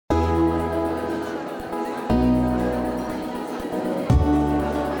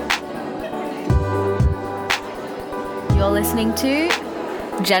You're listening to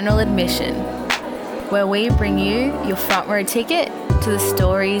General Admission, where we bring you your front row ticket to the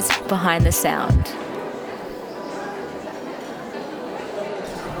stories behind the sound.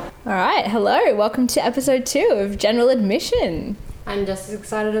 All right, hello. Welcome to episode 2 of General Admission. I'm just as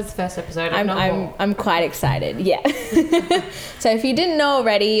excited as the first episode. I'm quite excited, yeah. So if you didn't know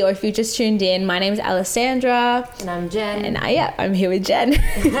already, or if you just tuned in, my name's Alessandra. And I'm Jen. And I'm here with Jen.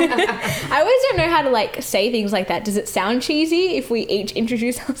 I always don't know how to say things like that. Does it sound cheesy if we each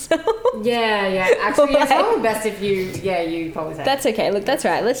introduce ourselves? Yeah. Actually, it's probably best if you probably say That's okay. Look, that's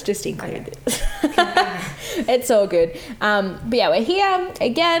right. Let's just include it. It's all good. But yeah, we're here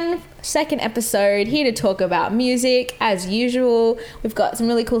again. Second episode, here to talk about music as usual. We've got some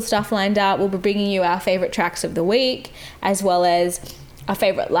really cool stuff lined up. We'll be bringing you our favourite tracks of the week, as well as our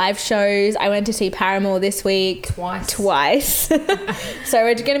favourite live shows. I went to see Paramore this week. Twice. So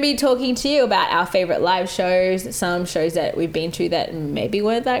we're going to be talking to you about our favourite live shows, some shows that we've been to that maybe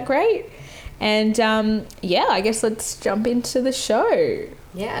weren't that great. And I guess let's jump into the show.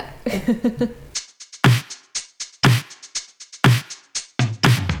 Yeah.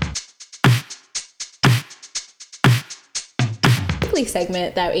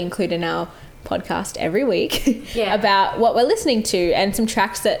 Segment that we include in our podcast every week about what we're listening to and some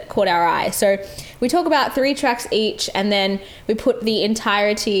tracks that caught our eye. So we talk about 3 tracks each, and then we put the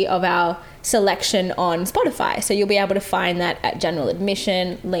entirety of our selection on Spotify. So you'll be able to find that at General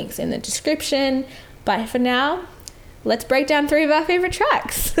Admission, links in the description. But for now, let's break down 3 of our favorite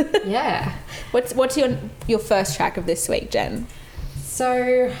tracks. Yeah. What's your first track of this week, Jen?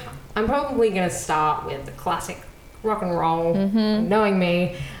 So I'm probably going to start with the classic rock and roll, knowing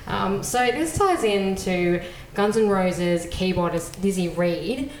me. So this ties into Guns N' Roses keyboardist Dizzy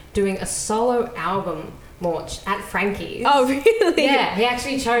Reed doing a solo album launch at Frankie's. Oh, really? Yeah, he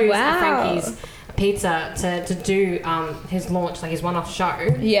actually chose Frankie's Pizza to do his launch, like his one-off show.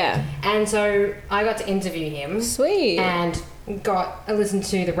 Yeah. And so I got to interview him. Sweet. And got a listen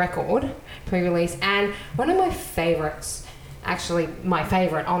to the record pre-release. And one of my favourites, actually my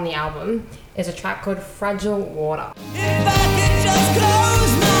favourite on the album, is a track called Fragile Water. If I could just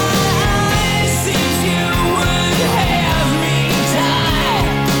close my eyes, since you would have me die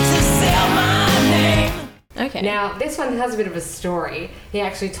to sell my name. Okay. Now, this one has a bit of a story. He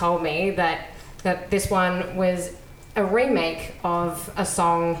actually told me that this one was a remake of a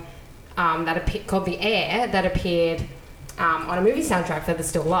song called The Air that appeared on a movie soundtrack for The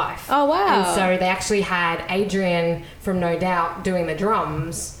Still Life. Oh, wow. And so they actually had Adrian from No Doubt doing the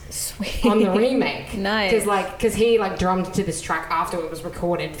drums. Sweet. On the remake. Nice. Because he drummed to this track after it was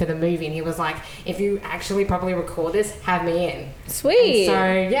recorded for the movie, and he was like, if you actually probably record this, have me in. Sweet.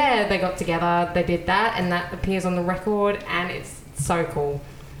 And so they got together, they did that, and that appears on the record, and it's so cool.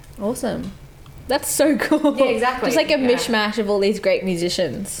 Awesome. That's so cool. Yeah, exactly. Just like a mishmash of all these great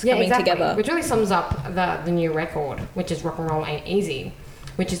musicians coming together. Which really sums up the new record, which is Rock and Roll Ain't Easy,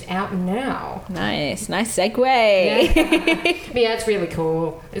 which is out now. Nice segue. Yeah. But yeah, it's really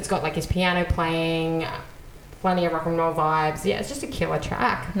cool. It's got his piano playing, plenty of rock and roll vibes. Yeah, it's just a killer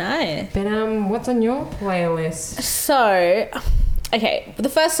track. Nice. But what's on your playlist? So, okay, the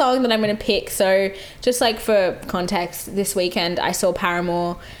first song that I'm going to pick, so just for context, this weekend I saw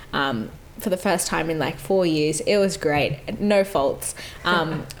Paramore for the first time in 4 years. It was great, no faults.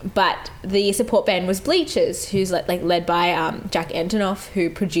 But the support band was Bleachers, who's led by Jack Antonoff, who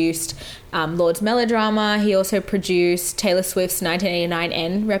produced Lord's Melodrama. He also produced Taylor Swift's 1989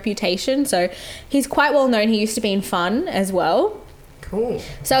 N Reputation, so he's quite well known. He used to be in Fun as well. Cool.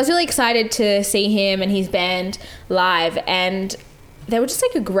 So I was really excited to see him and his band live, and they were just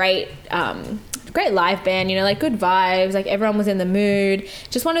a great live band, good vibes, everyone was in the mood.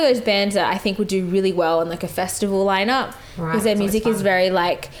 Just one of those bands that I think would do really well in a festival lineup, because their music is very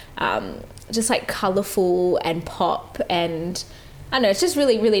colourful and pop, and I don't know, it's just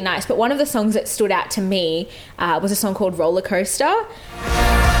really, really nice. But one of the songs that stood out to me was a song called Roller Coaster.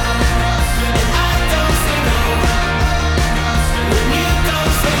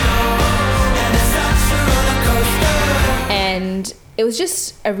 And it was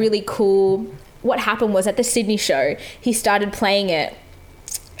just a really cool... What happened was, at the Sydney show, he started playing it.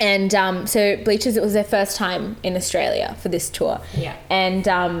 And so Bleachers, it was their first time in Australia for this tour. Yeah.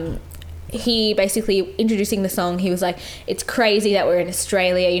 And he basically, introducing the song, he was like, it's crazy that we're in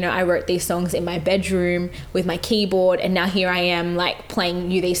Australia. I wrote these songs in my bedroom with my keyboard, and now here I am playing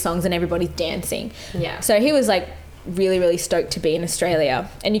you these songs and everybody's dancing. Yeah. So he was really, really stoked to be in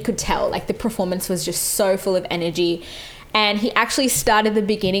Australia. And you could tell, the performance was just so full of energy. And he actually started the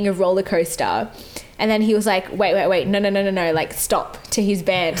beginning of Roller Coaster, And then he was like, wait, no, like stop to his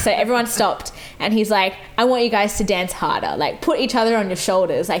band. So everyone stopped and he's like, I want you guys to dance harder. Like put each other on your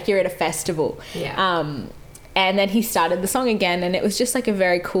shoulders like you're at a festival. Yeah. And then he started the song again and it was just like a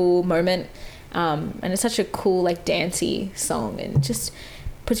very cool moment. And it's such a cool like dancey song and just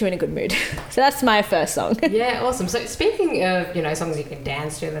puts you in a good mood. So that's my first song. Yeah, awesome. So speaking of, you know, songs you can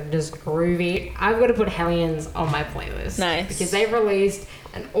dance to that are just groovy, I've got to put Hellions on my playlist. Nice. Because they've released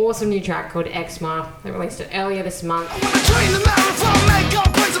an awesome new track called Exma. They released it earlier this month.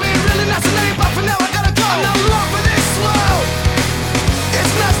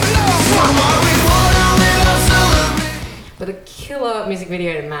 But a killer music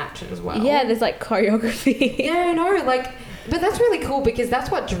video to match it as well. Yeah, there's like choreography. Yeah, I know, like, but that's really cool because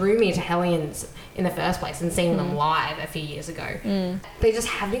that's what drew me to Hellions in the first place and seeing them live a few years ago. They just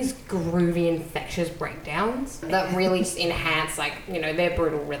have these groovy, infectious breakdowns that really enhance, like, you know, their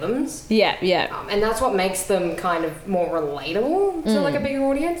brutal rhythms. Yeah. And that's what makes them kind of more relatable to like a bigger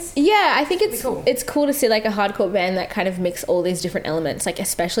audience. Yeah, I think it's cool. It's cool to see like a hardcore band that kind of mix all these different elements, like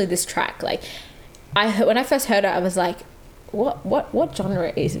especially this track. Like, when I first heard it, I was like, what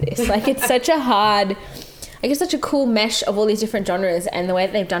genre is this? Like, it's such a hard, I guess, such a cool mesh of all these different genres, and the way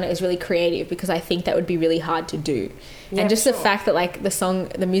that they've done it is really creative because I think that would be really hard to do. Yeah, and just the fact that like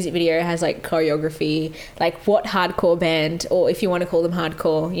the music video has like choreography, like what hardcore band, or if you want to call them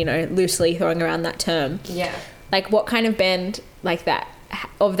hardcore, you know, loosely throwing around that term. Yeah. Like what kind of band like that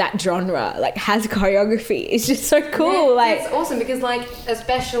of that genre like has choreography? It's just so cool. Yeah, like it's awesome because like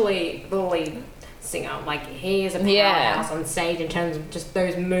especially the lead singer, like he is a powerhouse on stage in terms of just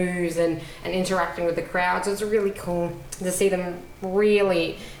those moves and interacting with the crowd. So it's really cool to see them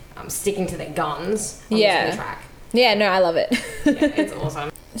really sticking to their guns on this track. Yeah, no, I love it. Yeah, it's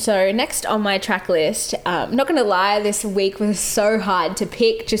awesome. So next on my track list, I'm not gonna lie, this week was so hard to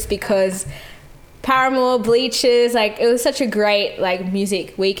pick just because Paramore, Bleachers, like it was such a great like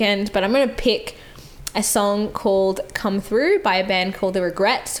music weekend, but I'm gonna pick a song called Come Through by a band called The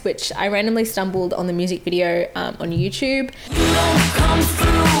Regrets, which I randomly stumbled on the music video on YouTube. You don't come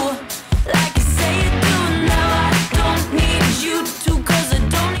through like you say you do. Now I don't need you to, 'cause I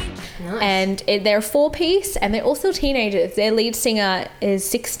don't need you. Nice. And they're a 4-piece and they're also teenagers. Their lead singer is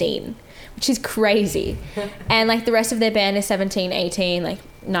 16, which is crazy. And like the rest of their band is 17, 18, like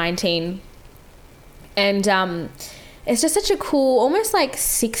 19. And it's just such a cool, almost like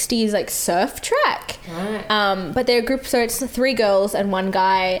 60s like surf track. Right. But they're a group, so it's 3 girls and 1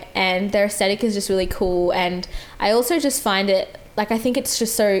 guy, and their aesthetic is just really cool. And I also just find it, like, I think it's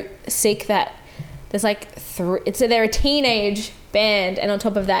just so sick that there's like they're a teenage band, and on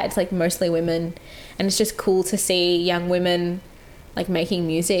top of that, it's like mostly women, and it's just cool to see young women like making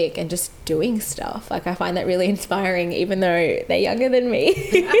music and just doing stuff. Like I find that really inspiring, even though they're younger than me.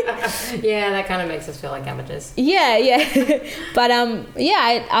 Yeah, that kind of makes us feel like amateurs. Yeah. But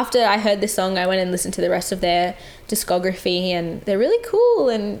after I heard this song, I went and listened to the rest of their discography, and they're really cool.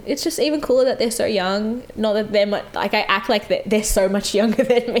 And it's just even cooler that they're so young. Not that they're much, like I act like they're so much younger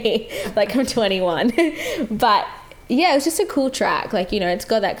than me. Like I'm 21, but. Yeah, it was just a cool track. Like, you know, it's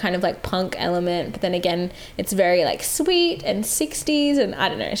got that kind of like punk element, but then again, it's very like sweet and 60s, and I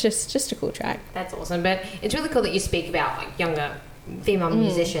don't know, it's just a cool track. That's awesome. But it's really cool that you speak about like younger female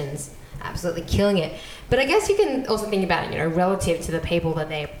musicians absolutely killing it. But I guess you can also think about it, you know, relative to the people that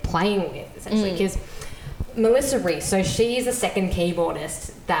they're playing with, essentially, because Melissa Reese, so she's the second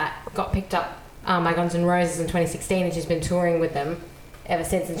keyboardist that got picked up by Guns N' Roses in 2016, and she's been touring with them ever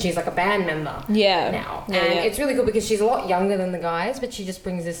since, and she's like a band member now. And it's really cool because she's a lot younger than the guys, but she just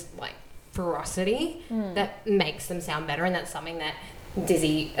brings this like ferocity that makes them sound better. And that's something that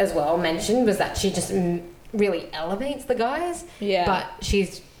Dizzy as well mentioned, was that she just really elevates the guys. But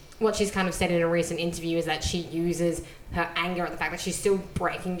what she's kind of said in a recent interview is that she uses her anger at the fact that she's still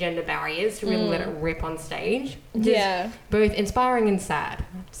breaking gender barriers to really let it rip on stage. Both inspiring and sad,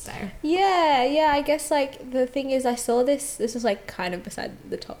 I have to say. Yeah, I guess like the thing is, I saw this is like kind of beside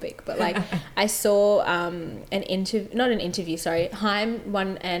the topic, but like I saw Haim won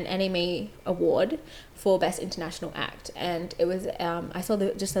an NME award for Best International Act, and it was I saw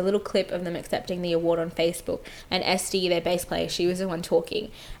just a little clip of them accepting the award on Facebook, and Esty, their bass player, she was the one talking,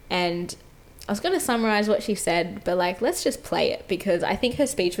 and I was going to summarize what she said, but like let's just play it because I think her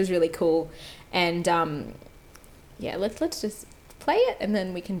speech was really cool, and let's just play it and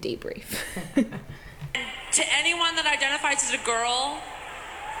then we can debrief. To anyone that identifies as a girl,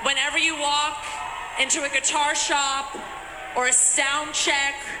 whenever you walk into a guitar shop or a sound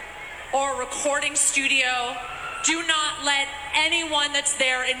check or a recording studio, do not let anyone that's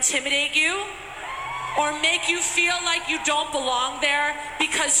there intimidate you or make you feel like you don't belong there,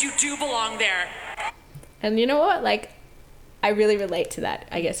 because you do belong there. And you know what? Like, I really relate to that,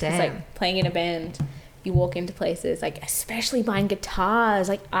 I guess. Because, Damn. like, playing in a band, you walk into places, like, especially buying guitars.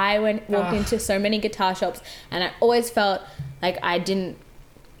 Like, I walked into so many guitar shops, and I always felt like I didn't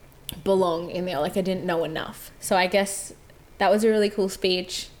belong in there. Like, I didn't know enough. So I guess that was a really cool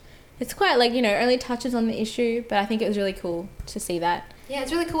speech. It's quite, like, you know, only touches on the issue, but I think it was really cool to see that. Yeah,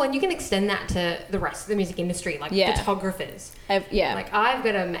 it's really cool, and you can extend that to the rest of the music industry, like photographers. Like, I've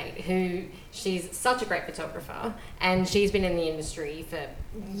got a mate who, she's such a great photographer, and she's been in the industry for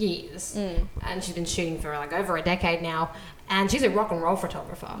years, and she's been shooting for like over a decade now, and she's a rock and roll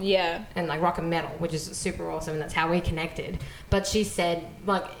photographer. Yeah. And like rock and metal, which is super awesome, and that's how we connected. But she said,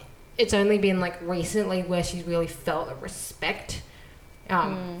 like, it's only been like recently where she's really felt a respect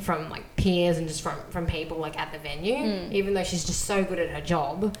from like peers and just from people like at the venue, even though she's just so good at her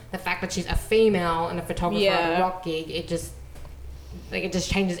job. The fact that she's a female and a photographer at a rock gig, it just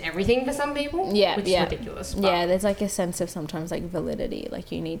changes everything for some people. Which is ridiculous. But there's like a sense of sometimes like validity.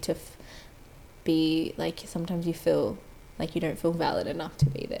 Like, you need to be like, sometimes you feel like you don't feel valid enough to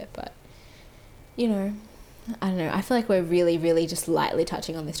be there, but you know, I don't know. I feel like we're really, really just lightly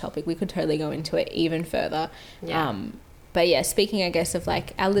touching on this topic. We could totally go into it even further. But yeah, speaking, I guess, of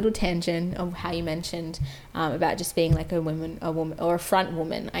like our little tangent of how you mentioned about just being like a woman or a front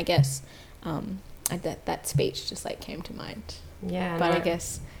woman, I guess, that speech just like came to mind. Yeah. But I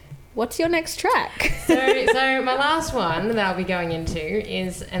guess, what's your next track? So my last one that I'll be going into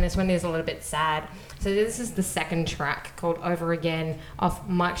is, and this one is a little bit sad. So this is the second track called Over Again off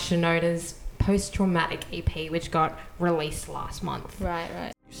Mike Shinoda's Post-Traumatic EP, which got released last month.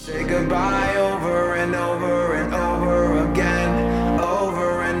 Right. Say goodbye over and over and over again,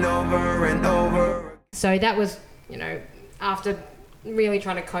 over and over and over. So that was, you know, after really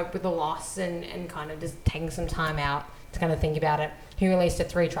trying to cope with the loss and kind of just taking some time out to kind of think about it, he released a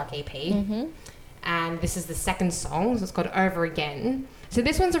 3-track EP. And this is the second song, so it's called Over Again. So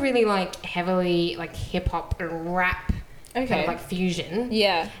this one's a really like heavily like hip-hop and rap kind of like fusion.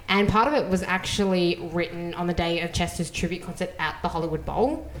 Yeah. And part of it was actually written on the day of Chester's tribute concert at the Hollywood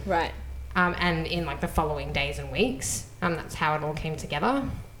Bowl. Right. And in like the following days and weeks. That's how it all came together.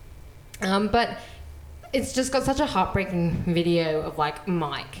 But it's just got such a heartbreaking video of like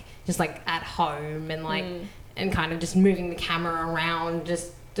Mike just like at home and like and kind of just moving the camera around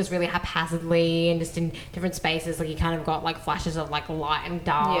just really haphazardly and just in different spaces. Like, you kind of got like flashes of like light and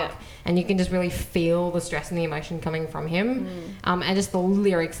dark, and you can just really feel the stress and the emotion coming from him. And just the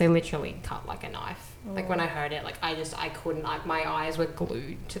lyrics, they literally cut like a knife. Like, when I heard it, like I couldn't, like my eyes were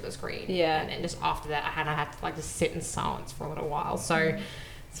glued to the screen. And then just after that I had to like just sit in silence for a little while. So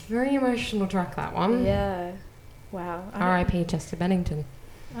it's a very emotional track, that one. Yeah. Wow. R.I.P. Chester Bennington.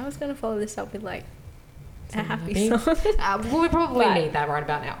 I was going to follow this up with like a happy happy song. Well, we probably need that right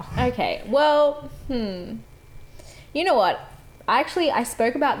about now. Okay, well, you know what? I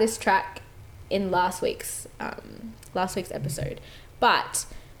spoke about this track in last week's episode, but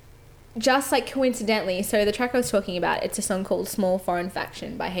just like coincidentally, so the track I was talking about, it's a song called Small Foreign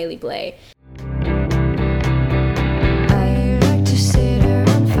Faction by Hayley Blay. I like to sit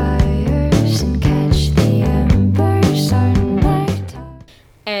around fires and catch the embers on my tongue.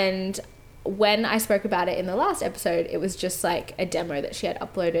 And when I spoke about it in the last episode, it was just like a demo that she had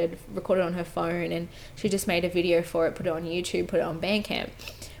uploaded, recorded on her phone, and she just made a video for it, put it on YouTube, put it on Bandcamp.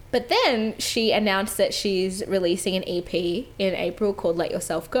 But then she announced that she's releasing an EP in April called Let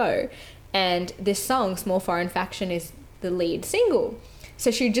Yourself Go. And this song, Small Foreign Faction, is the lead single.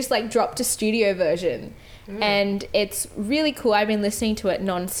 So she just like dropped a studio version. And it's really cool. I've been listening to it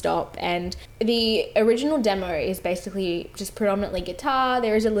non-stop, and the original demo is basically just predominantly guitar.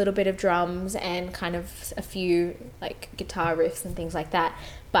 There is a little bit of drums and kind of a few like guitar riffs and things like that.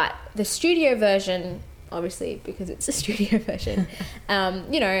 But the studio version, obviously because it's a studio version,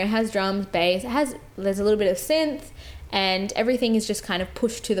 you know, it has drums, bass, there's a little bit of synth, and everything is just kind of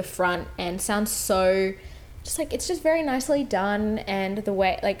pushed to the front and sounds so just like, it's just very nicely done. And the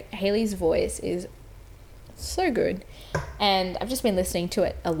way like Hayley's voice is so good, and I've just been listening to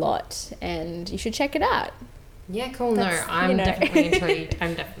it a lot, and you should check it out. Yeah, cool. I'm definitely intrigued.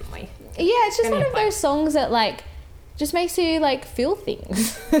 I'm definitely. Yeah, it's just one of those songs that like just makes you like feel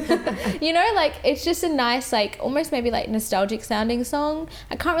things. You know, like it's just a nice, like almost maybe like nostalgic sounding song.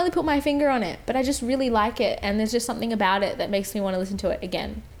 I can't really put my finger on it, but I just really like it, and there's just something about it that makes me want to listen to it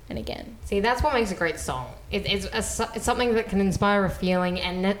again and again. See, that's what makes a great song. It's something that can inspire a feeling,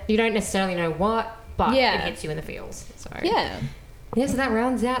 and you don't necessarily know what, but it hits you in the feels. So so that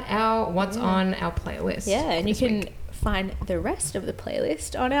rounds out our what's on our playlist. Yeah, and you can find the rest of the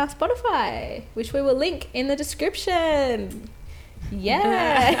playlist on our Spotify, which we will link in the description.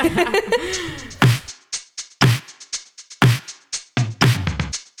 Yeah.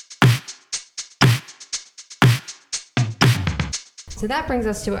 So that brings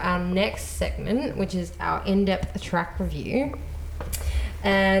us to our next segment, which is our in-depth track review.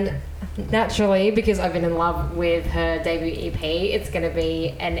 And naturally, because I've been in love with her debut EP, it's going to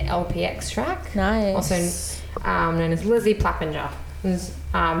be an LPX track. Nice. Also known as Lizzie Plappinger, who's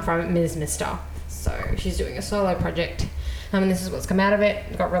from Ms. Mister. So she's doing a solo project. And this is what's come out of it.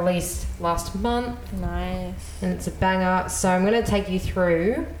 It got released last month. Nice. And it's a banger. So I'm going to take you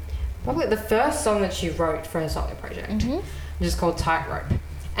through probably the first song that she wrote for her solo project, which is called Tightrope.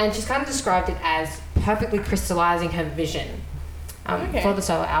 And she's kind of described it as perfectly crystallizing her vision for the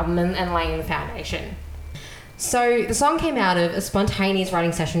solo album and laying the foundation. So the song came out of a spontaneous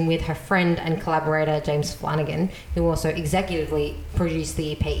writing session with her friend and collaborator James Flanagan, who also executively produced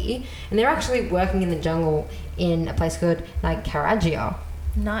the EP. And they're actually working in the jungle in a place called Nicaragua.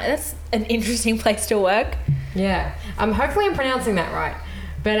 Nice. That's an interesting place to work. Yeah. Hopefully I'm pronouncing that right.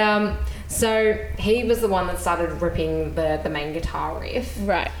 But so he was the one that started ripping the main guitar riff.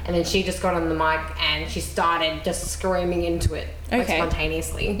 Right. And then she just got on the mic and she started just screaming into it like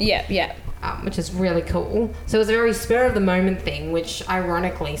spontaneous's. Yeah. Which is really cool. So it was a very spur of the moment thing, which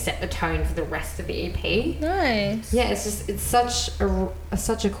ironically set the tone for the rest of the EP. Nice. Yeah, it's such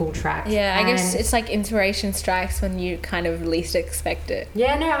a cool track. Yeah, I guess it's like inspiration strikes when you kind of least expect it.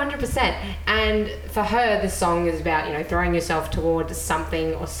 Yeah, no, 100%. And for her, this song is about, throwing yourself towards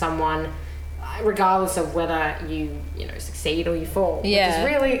something or someone, regardless of whether you succeed or you fall. Yeah. Which is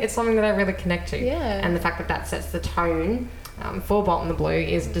really, it's something that I really connect to. Yeah. And the fact that sets the tone for Bolt and the Blue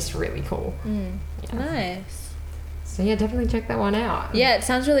is just really cool. Yeah. Nice. So yeah, definitely check that one out. Yeah, it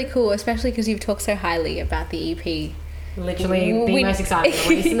sounds really cool, especially because you've talked so highly about the EP. Literally the most exciting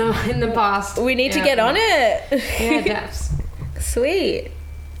release in the past. We need to get on it. Yeah, definitely. Sweet.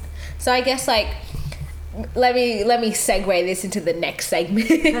 So I guess let me segue this into the next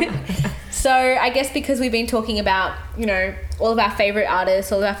segment. So I guess because we've been talking about all of our favorite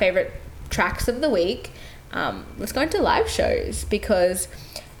artists, all of our favorite tracks of the week, let's go into live shows, because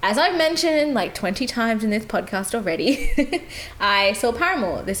as I've mentioned 20 times in this podcast already, I saw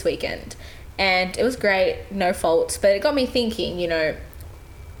Paramore this weekend and it was great, no faults, but it got me thinking,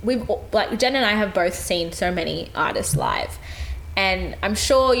 we've Jen and I have both seen so many artists live, and I'm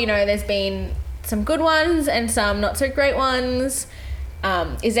sure there's been some good ones and some not so great ones.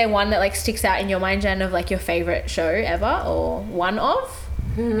 Is there one that sticks out in your mind, Jen, of your favorite show ever, or one of?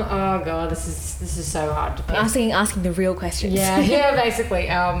 Oh god, this is so hard to pick. Asking the real questions. Yeah, basically.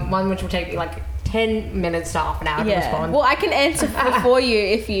 One which will take me 10 minutes to half an hour to respond. Well, I can answer for you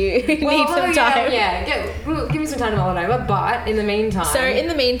if you need some time. Give me some time to mull it over. But in the meantime... So in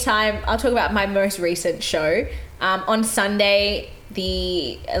the meantime, I'll talk about my most recent show. On Sunday,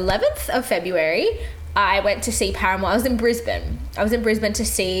 the 11th of February, I went to see Paramore. I was in Brisbane to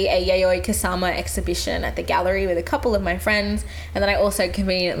see a Yayoi Kusama exhibition at the gallery with a couple of my friends, and then I also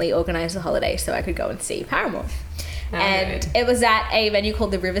conveniently organised the holiday so I could go and see Paramore. And it was at a venue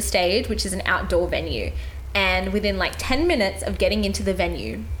called the River Stage, which is an outdoor venue, and within 10 minutes of getting into the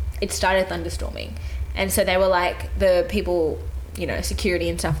venue, it started thunderstorming. And so they were the people, security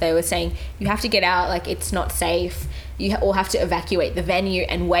and stuff, they were saying, you have to get out, it's not safe, you all have to evacuate the venue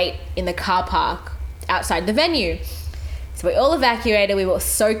and wait in the car park outside the venue. So we all evacuated. We were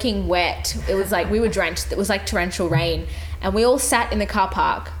soaking wet. It was we were drenched. It was torrential rain, and we all sat in the car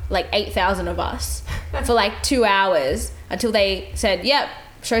park, 8,000 of us, for 2 hours until they said, yep,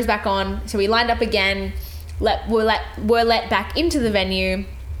 show's back on. So we lined up again, were let back into the venue,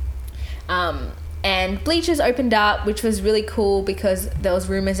 and bleachers opened up, which was really cool because there was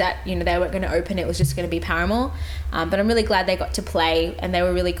rumours that they weren't going to open. It was just going to be Paramore, but I'm really glad they got to play, and they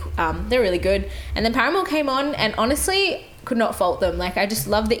were really good. And then Paramore came on, and honestly could not fault them. I just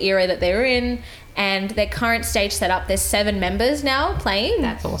love the era that they were in, and their current stage setup. There's 7 members now playing.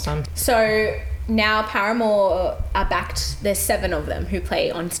 That's awesome. So now Paramore are backed. There's 7 of them who play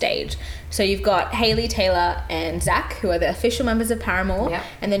on stage. So you've got Hayley, Taylor and Zach, who are the official members of Paramore. Yep.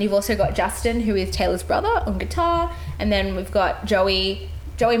 And then you've also got Justin, who is Taylor's brother, on guitar. And then we've got Joey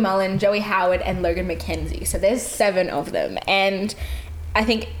Mullen, Joey Howard and Logan McKenzie. So there's 7 of them. And I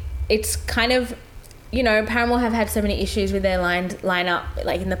think it's kind of, Paramore have had so many issues with their lineup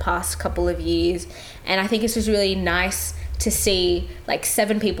in the past couple of years. And I think it's just really nice to see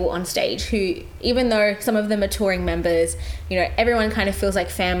 7 people on stage who, even though some of them are touring members, everyone kind of feels like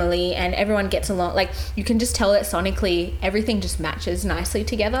family and everyone gets along. You can just tell that sonically everything just matches nicely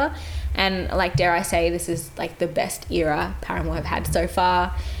together. And dare I say, this is the best era Paramore have had so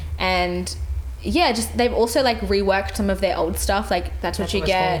far. And yeah, just they've also reworked some of their old stuff. That's what you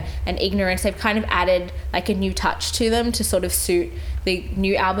get. Cool. And Ignorance, they've kind of added a new touch to them to sort of suit the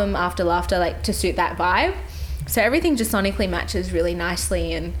new album After Laughter, to suit that vibe. So everything just sonically matches really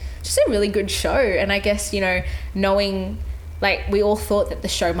nicely, and just a really good show. And I guess, you know, knowing, like, we all thought that the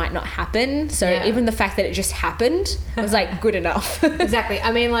show might not happen, so even the fact that it just happened was like good enough. Exactly.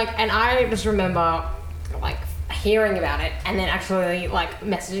 I mean, like, and I just remember like hearing about it and then actually like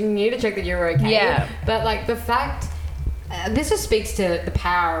messaging you to check that you were okay. Yeah. But like the fact, this just speaks to the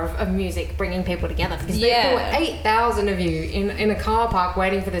power of music bringing people together, because there were 8,000 of you in a car park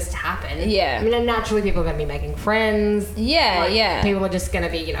waiting for this to happen. Yeah. I mean, and naturally people are going to be making friends. People are just going to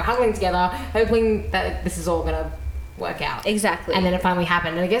be, you know, huddling together, hoping that this is all going to work out. Exactly. And then it finally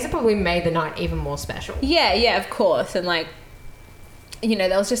happened, and I guess it probably made the night even more special. Yeah, of course. And like, you know,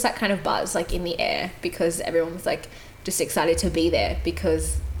 there was just that kind of buzz like in the air, because everyone was like just excited to be there,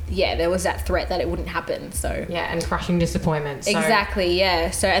 because there was that threat that it wouldn't happen. So and crushing disappointment. So. Exactly.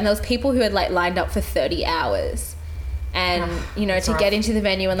 So, and there was people who had like lined up for 30 hours, and you know, to get into the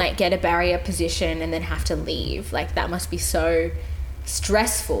venue and like get a barrier position and then have to leave, like that must be so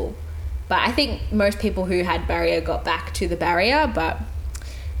stressful. But I think most people who had barrier got back to the barrier. But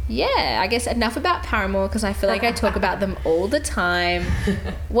yeah, I guess enough about Paramore, because I feel like I talk about them all the time.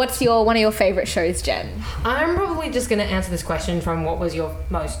 What's one of your favourite shows, Jen? I'm probably just going to answer this question from what was your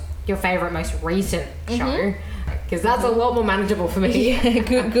favourite, most recent show, because that's a lot more manageable for me.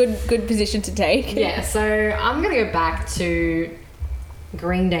 Yeah, good position to take. Yeah, so I'm going to go back to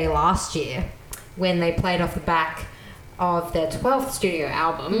Green Day last year, when they played off the back of their 12th studio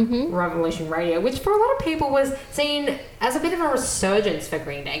album, Revolution Radio, which for a lot of people was seen as a bit of a resurgence for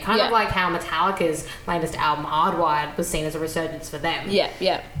Green Day, kind of like how Metallica's latest album, Hardwired, was seen as a resurgence for them.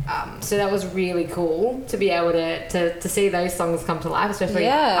 So that was really cool to be able to see those songs come to life, especially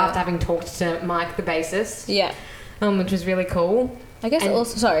after having talked to Mike, the bassist, which was really cool. I guess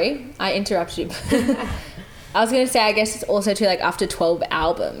also, sorry, I interrupted you. I was going to say, I guess it's also too, like, after 12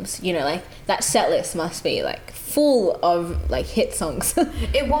 albums, you know, like, that set list must be, like, full of, like, hit songs.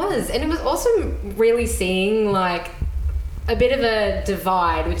 It was. And it was also really seeing, like, a bit of a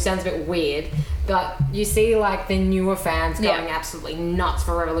divide, which sounds a bit weird, but you see, like, the newer fans going absolutely nuts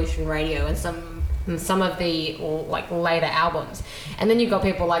for Revolution Radio and some of the, like, later albums. And then you've got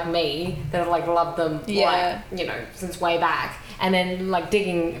people like me that have, like, loved them, like, you know, since way back. And then, like,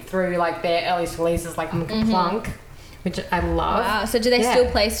 digging through, like, their earliest releases, like Kaplunk, which I love. Wow. So do they still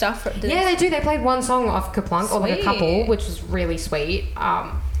play stuff? They do. They played one song off Kaplunk, or like a couple, which was really sweet.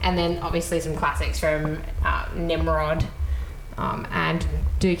 And then, obviously, some classics from Nimrod and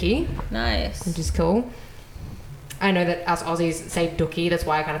Dookie. Nice. Which is cool. I know that us Aussies say Dookie, that's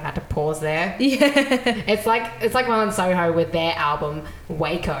why I kind of had to pause there. Yeah. It's like Marlon Soho with their album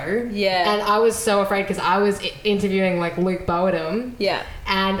Waco. Yeah. And I was so afraid, because I was interviewing like Luke Boadum. Yeah.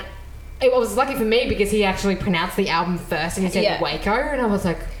 And it was lucky for me because he actually pronounced the album first and he said Waco, and I was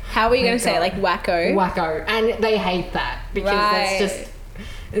like, how are you going to say it? Like Wacko? Wacko. And they hate that because that's just,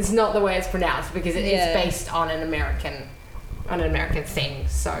 it's not the way it's pronounced, because it is based on an American thing,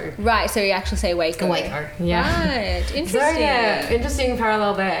 so... Right, so you actually say Waco. Waco, yeah. Right, interesting. So, yeah, interesting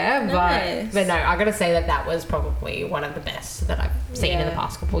parallel there, Nice. but no, I gotta say that was probably one of the best that I've seen in the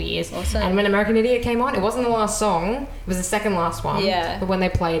past couple of years. Awesome. And when American Idiot came on, it wasn't the last song, it was the second last one. Yeah. But when they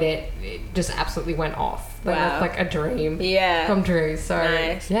played it, it just absolutely went off. Like, Wow. that's like a dream. Yeah. Come true, so...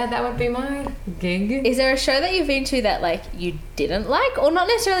 Nice. Yeah, that would be my gig. Is there a show that you've been to that, like, you didn't like? Or not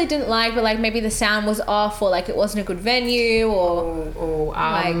necessarily didn't like, but, like, maybe the sound was off, or, like, it wasn't a good venue, or...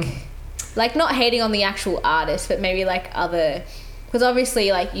 like not hating on the actual artist, but maybe like other, because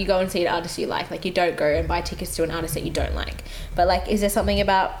obviously like you go and see an artist you like you don't go and buy tickets to an artist that you don't like, but like is there something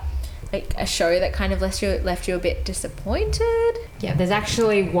about like a show that kind of left you a bit disappointed? Yeah, there's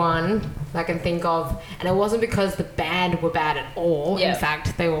actually one I can think of, and it wasn't because the band were bad at all. In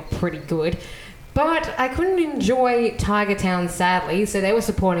fact, they were pretty good. But I couldn't enjoy Tiger Town, sadly, so they were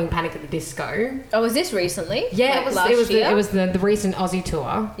supporting Panic at the Disco. Oh, was this recently? Yeah, like it was the recent Aussie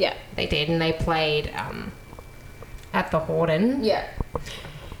tour. Yeah. They did, and they played at the Horden. Yeah.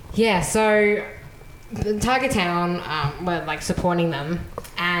 Yeah, so Tiger Town were like supporting them,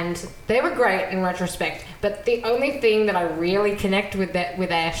 and they were great in retrospect, but the only thing that I really connect with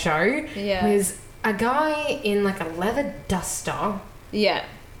their show was a guy in like a leather duster. Yeah.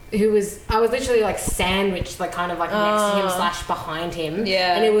 I was literally like sandwiched, like kind of like next to him / behind him.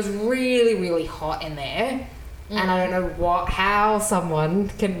 Yeah. And it was really, really hot in there. And I don't know how someone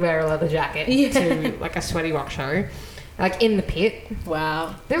can wear a leather jacket to like a sweaty rock show. Like in the pit.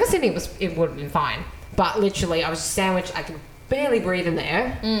 Wow. They were saying it would have been fine. But literally I was sandwiched, I could barely breathe in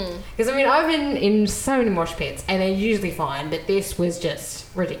there. Because I mean, I've been in so many mosh pits and they're usually fine, but this was just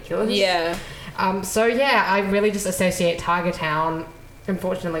ridiculous. Yeah. So yeah, I really just associate Tiger Town,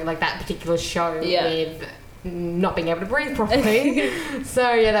 unfortunately, like that particular show with not being able to breathe properly.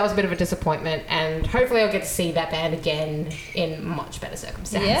 So yeah, that was a bit of a disappointment, and hopefully I'll get to see that band again in much better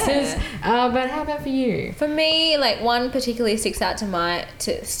circumstances. But how about for you? For me, like one particularly sticks out to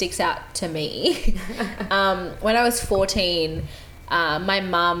me. When I was 14,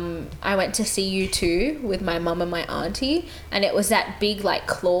 I went to see U2 with my mum and my auntie, and it was that big like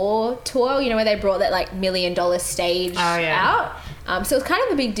Claw tour, you know, where they brought that like $1 million stage out. So it was kind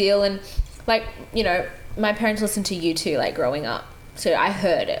of a big deal, and like, you know, my parents listened to U2 like growing up. So I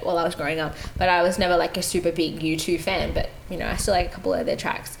heard it while I was growing up, but I was never like a super big U2 fan, but you know, I still like a couple of their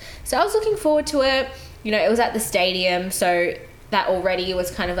tracks. So I was looking forward to it. You know, it was at the stadium, so that already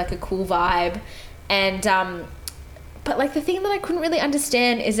was kind of like a cool vibe. And but like the thing that I couldn't really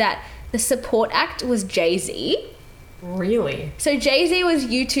understand is that the support act was Jay-Z. Really? So Jay-Z was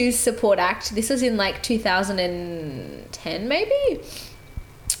U2's support act. This was in like 2010 maybe.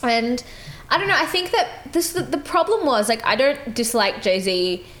 And I don't know, I think that the problem was, like, I don't dislike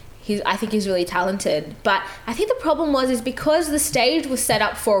Jay-Z. I think he's really talented, but I think the problem is because the stage was set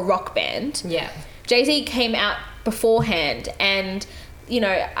up for a rock band. Yeah. Jay-Z came out beforehand, and you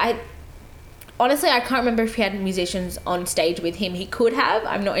know, honestly, I can't remember if he had musicians on stage with him. He could have,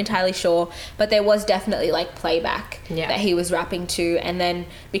 I'm not entirely sure, but there was definitely like playback that he was rapping to. And then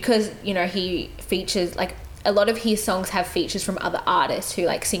because, you know, he features, like, a lot of his songs have features from other artists who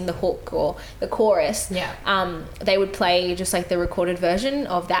like sing the hook or the chorus. They would play just like the recorded version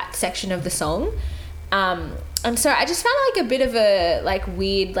of that section of the song. And so I just found like a bit of a like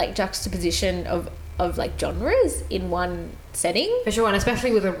weird like juxtaposition of like genres in one setting. For sure, and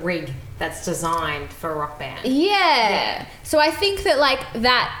especially with a rig that's designed for a rock band. Yeah. So I think that like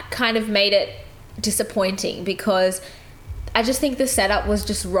that kind of made it disappointing, because I just think the setup was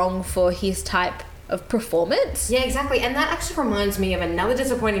just wrong for his type of performance. Yeah, exactly. And that actually reminds me of another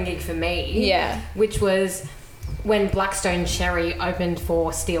disappointing gig for me. Yeah. Which was when Blackstone Cherry opened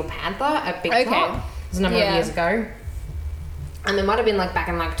for Steel Panther at Big Top. It was a number of years ago. And it might have been like back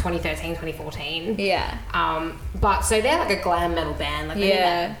in like 2013, 2014. Yeah. But so they're like a glam metal band. Like they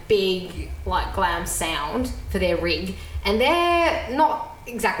have that big like glam sound for their rig. And they're not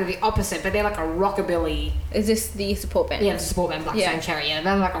exactly the opposite, but they're like a rockabilly. Is this the support band? Yeah, the support band, Blackstone Cherry. Yeah,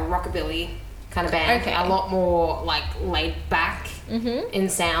 they're like a rockabilly kind of band. A lot more like laid back in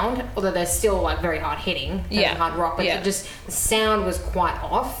sound, although they're still like very hard hitting, hard rock, but just the sound was quite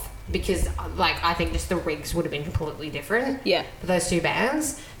off, because like I think just the rigs would have been completely different for those two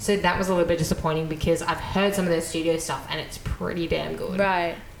bands. So that was a little bit disappointing, because I've heard some of their studio stuff and it's pretty damn good.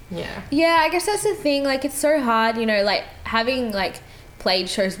 Right. Yeah, I guess that's the thing, like it's so hard, you know, like having like played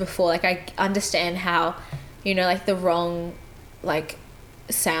shows before, like I understand how, you know, like the wrong like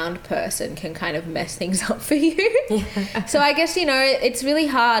sound person can kind of mess things up for you. So I guess, you know, it's really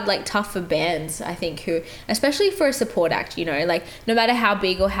hard, like tough for bands, I think, who, especially for a support act, you know, like no matter how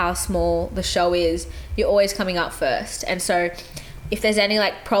big or how small the show is, you're always coming up first. And so if there's any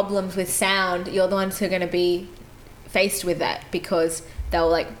like problems with sound, you're the ones who are going to be faced with that, because they'll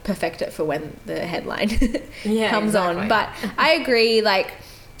like perfect it for when the headline comes on. But I agree, like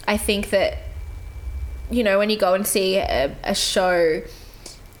I think that, you know, when you go and see a show,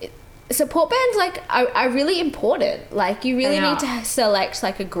 support bands like are really important. Like you really need to select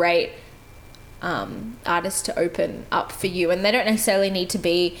like a great artist to open up for you, and they don't necessarily need to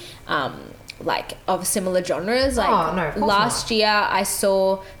be like of similar genres. Like last year I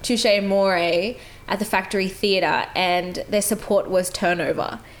saw Touche Amore at the Factory Theatre, and their support was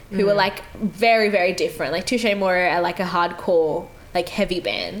Turnover, who were like very, very different. Like Touche Amore are like a hardcore like heavy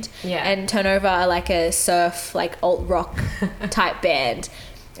band, and Turnover are like a surf like alt rock type band.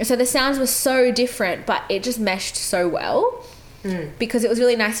 So the sounds were so different, but it just meshed so well, because it was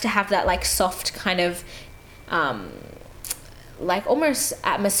really nice to have that like soft kind of like almost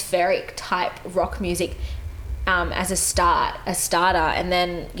atmospheric type rock music as a starter, and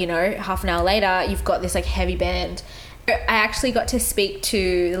then, you know, half an hour later you've got this like heavy band. I actually got to speak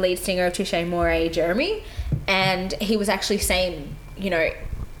to the lead singer of Touche Amore, Jeremy, and he was actually saying, you know,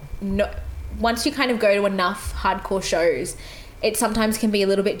 once you kind of go to enough hardcore shows, it sometimes can be a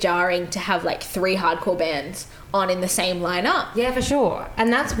little bit jarring to have like 3 hardcore bands on in the same lineup. Yeah, for sure.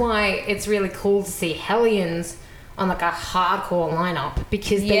 And that's why it's really cool to see Hellions on like a hardcore lineup,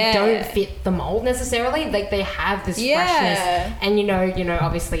 because they don't fit the mold necessarily. Like they have this freshness, and you know,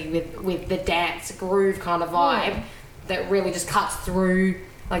 obviously with the dance groove kind of vibe that really just cuts through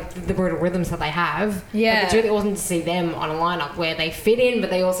like the brutal rhythms that they have. Yeah. Like, it's really awesome to see them on a lineup where they fit in, but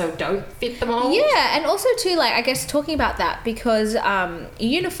they also don't fit the mold. Yeah, and also too, like, I guess talking about that, because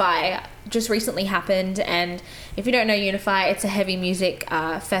Unify just recently happened. And if you don't know Unify, it's a heavy music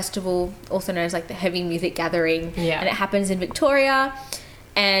festival, also known as like the Heavy Music Gathering. Yeah. And it happens in Victoria.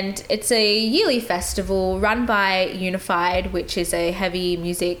 And it's a yearly festival run by Unified, which is a heavy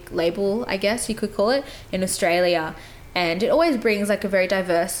music label, I guess you could call it, in Australia. And it always brings like a very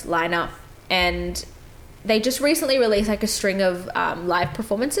diverse lineup. And they just recently released like a string of live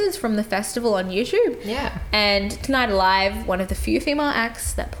performances from the festival on YouTube. Yeah. And Tonight Alive, one of the few female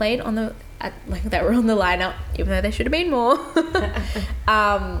acts that played on the that were on the lineup, even though there should have been more.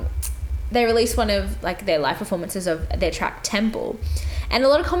 They released one of like their live performances of their track Temple. And a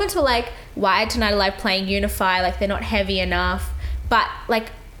lot of comments were like, why Tonight Alive playing Unify? Like, they're not heavy enough. But,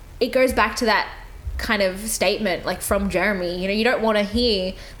 like, it goes back to that kind of statement, like, from Jeremy. You know, you don't want to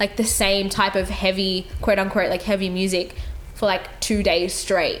hear, like, the same type of heavy, quote-unquote, like, heavy music for, like, 2 days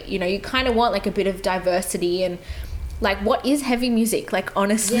straight. You know, you kind of want, like, a bit of diversity and, like, what is heavy music? Like,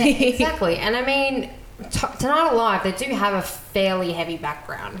 honestly. Yeah, exactly. And, I mean, Tonight Alive, they do have a fairly heavy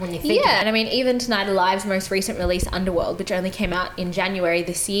background when you think and I mean, even Tonight Alive's most recent release, Underworld, which only came out in January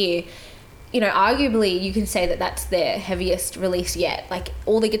this year, you know, arguably you can say that that's their heaviest release yet. Like,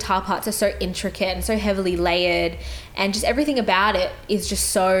 all the guitar parts are so intricate and so heavily layered, and just everything about it is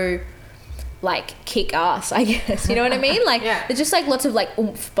just so, like, kick ass, I guess. You know what I mean? Like, there's just, like, lots of, like,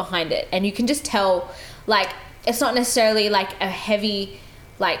 oomph behind it, and you can just tell, like, it's not necessarily, like, a heavy,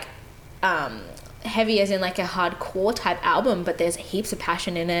 like, heavy as in like a hardcore type album, but there's heaps of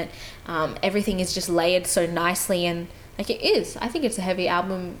passion in it. Everything is just layered so nicely, and like, it is, I think it's a heavy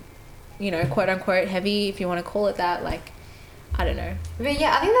album, you know, quote unquote heavy, if you want to call it that. Like, I don't know, but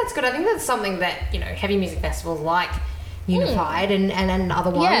yeah, I think that's good. I think that's something that, you know, heavy music festivals like Unified and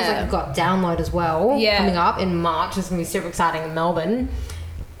other ones, like, we've got Download as well coming up in March. It's gonna be super exciting in Melbourne.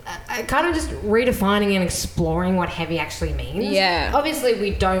 Kind of just redefining and exploring what heavy actually means. Obviously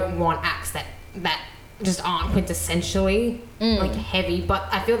we don't want acts that just aren't quintessentially like heavy, but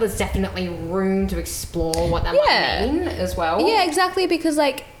I feel there's definitely room to explore what that might mean as well. Yeah, exactly, because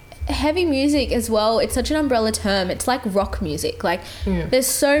like heavy music as well, it's such an umbrella term. It's like rock music. Like there's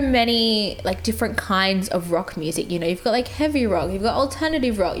so many like different kinds of rock music. You know, you've got like heavy rock, you've got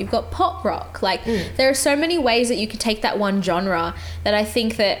alternative rock, you've got pop rock. Like there are so many ways that you could take that one genre that I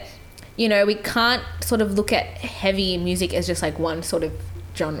think that, you know, we can't sort of look at heavy music as just like one sort of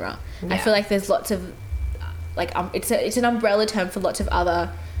genre. I feel like there's lots of like it's an umbrella term for lots of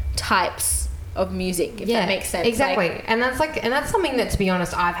other types of music, if that makes sense. Exactly. Like, and that's something that, to be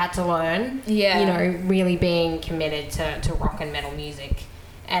honest, I've had to learn. You know, really being committed to rock and metal music,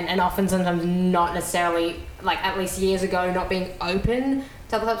 and often sometimes not necessarily, like, at least years ago, not being open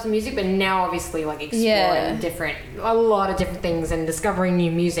to other types of music, but now obviously like exploring a lot of different things and discovering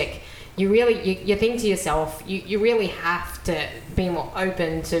new music. You really you think to yourself, you really have to be more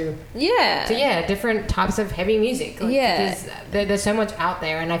open to different types of heavy music, like, because there's so much out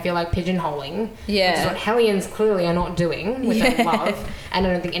there, and I feel like pigeonholing, which is what Hellions clearly are not doing, which I love, and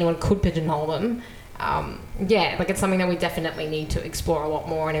I don't think anyone could pigeonhole them. Like, it's something that we definitely need to explore a lot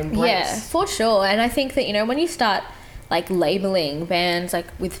more and embrace. For sure. And I think that, you know, when you start like labeling bands like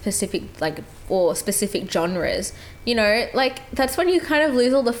with specific specific genres, you know, like that's when you kind of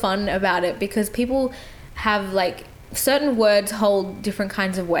lose all the fun about it, because people have like certain words hold different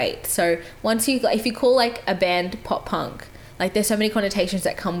kinds of weight. So if you call like a band pop punk, like there's so many connotations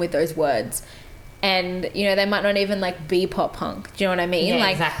that come with those words, and you know, they might not even like be pop punk. Do you know what I mean? Yeah,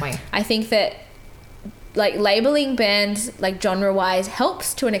 like, exactly. I think that like labeling bands like genre wise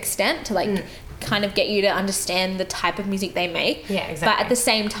helps to an extent to like kind of get you to understand the type of music they make. Yeah, exactly. But at the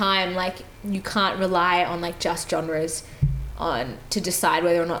same time, like, you can't rely on like just genres to decide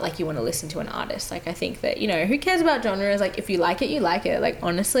whether or not like you want to listen to an artist. Like, I think that, you know, who cares about genres? Like, if you like it, you like it. Like,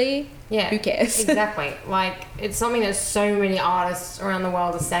 honestly, who cares? Exactly. Like, it's something that so many artists around the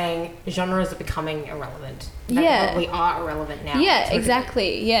world are saying genres are becoming irrelevant. They probably are irrelevant now. Yeah,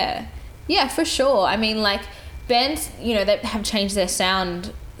 exactly. Yeah, for sure. I mean, like, bands, you know, that have changed their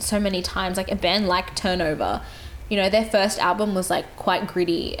sound so many times, like a band like Turnover, you know, their first album was like quite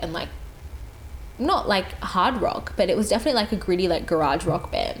gritty and like not like hard rock, but it was definitely like a gritty like garage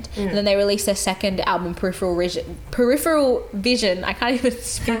rock band. And then they released their second album, Peripheral Vision. I can't even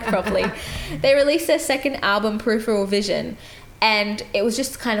speak properly. They released their second album, Peripheral Vision, and it was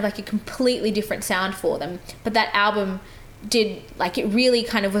just kind of like a completely different sound for them. But that album did, like, it really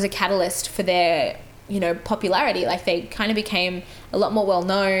kind of was a catalyst for their, you know, popularity. Like, they kind of became a lot more well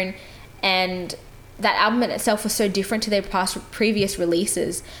known, and that album in itself was so different to their previous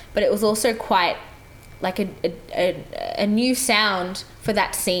releases, but it was also quite like a new sound for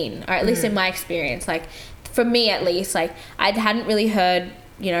that scene, or at least in my experience. Like, for me at least, like, I hadn't really heard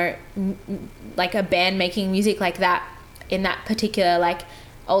you know, like a band making music like that in that particular like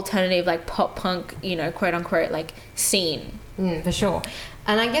alternative like pop punk, you know, quote unquote like scene. For sure.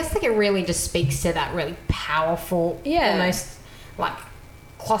 And I guess like it really just speaks to that really powerful, almost like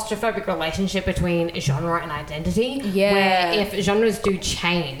claustrophobic relationship between genre and identity. Yeah. Where if genres do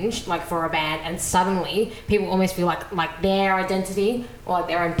change, like for a band, and suddenly people almost feel like their identity or like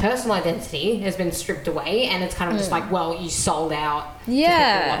their own personal identity has been stripped away, and it's kind of just like, well, you sold out.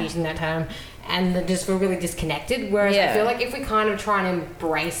 Yeah. Just using that term. And they just feel really disconnected. Whereas I feel like if we kind of try and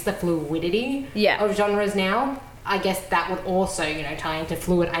embrace the fluidity of genres now, I guess that would also, you know, tie into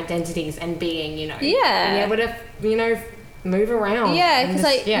fluid identities and being, you know, being able to, you know, move around. Yeah, because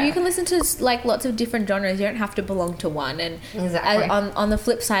like you can listen to like lots of different genres. You don't have to belong to one. And exactly. On the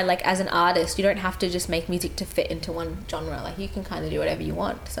flip side, like as an artist, you don't have to just make music to fit into one genre. Like you can kind of do whatever you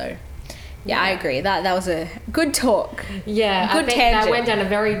want. So I agree. That was a good talk. Yeah, good I think tangent. that went down a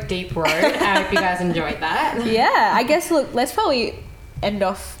very deep road. I hope you guys enjoyed that. Yeah, I guess look, let's probably end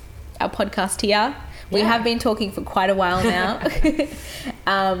off our podcast here. We have been talking for quite a while now.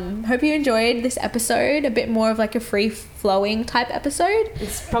 Hope you enjoyed this episode. A bit more of like a free-flowing type episode.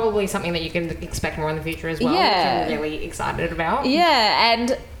 It's probably something that you can expect more in the future as well, Yeah. which I'm really excited about. Yeah,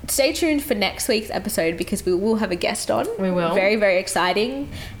 and stay tuned for next week's episode because we will have a guest on. We will. Very, very exciting.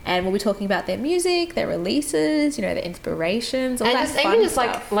 And we'll be talking about their music, their releases, you know, their inspirations, all and that just fun even just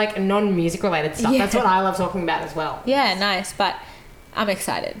stuff. like non-music related stuff. Yeah. That's what I love talking about as well. Yeah, nice. But I'm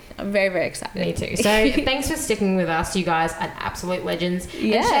excited. I'm very, very excited. Me too. So thanks for sticking with us. You guys are absolute legends.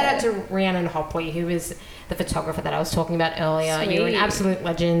 Yeah. And shout out to Rhiannon Hopley, who is the photographer that I was talking about earlier. Sweet. You're an absolute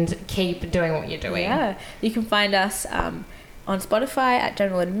legend. Keep doing what you're doing. Yeah. You can find us on Spotify at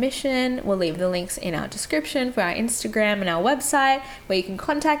General Admission. We'll leave the links in our description for our Instagram and our website where you can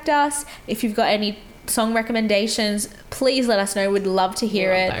contact us. If you've got any song recommendations, please let us know. We'd love to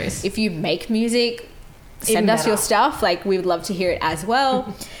hear Love it. those. If you make music, send Even us your better. stuff. Like, we would love to hear it as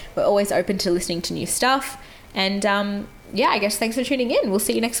well. We're always open to listening to new stuff. And I guess thanks for tuning in. We'll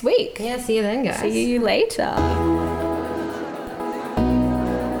see you next week. Yeah, see you then, guys. See you later.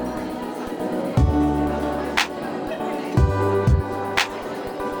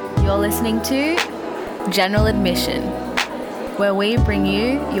 You're listening to General Admission, where we bring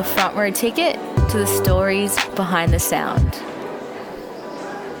you your front row ticket to the stories behind the sound.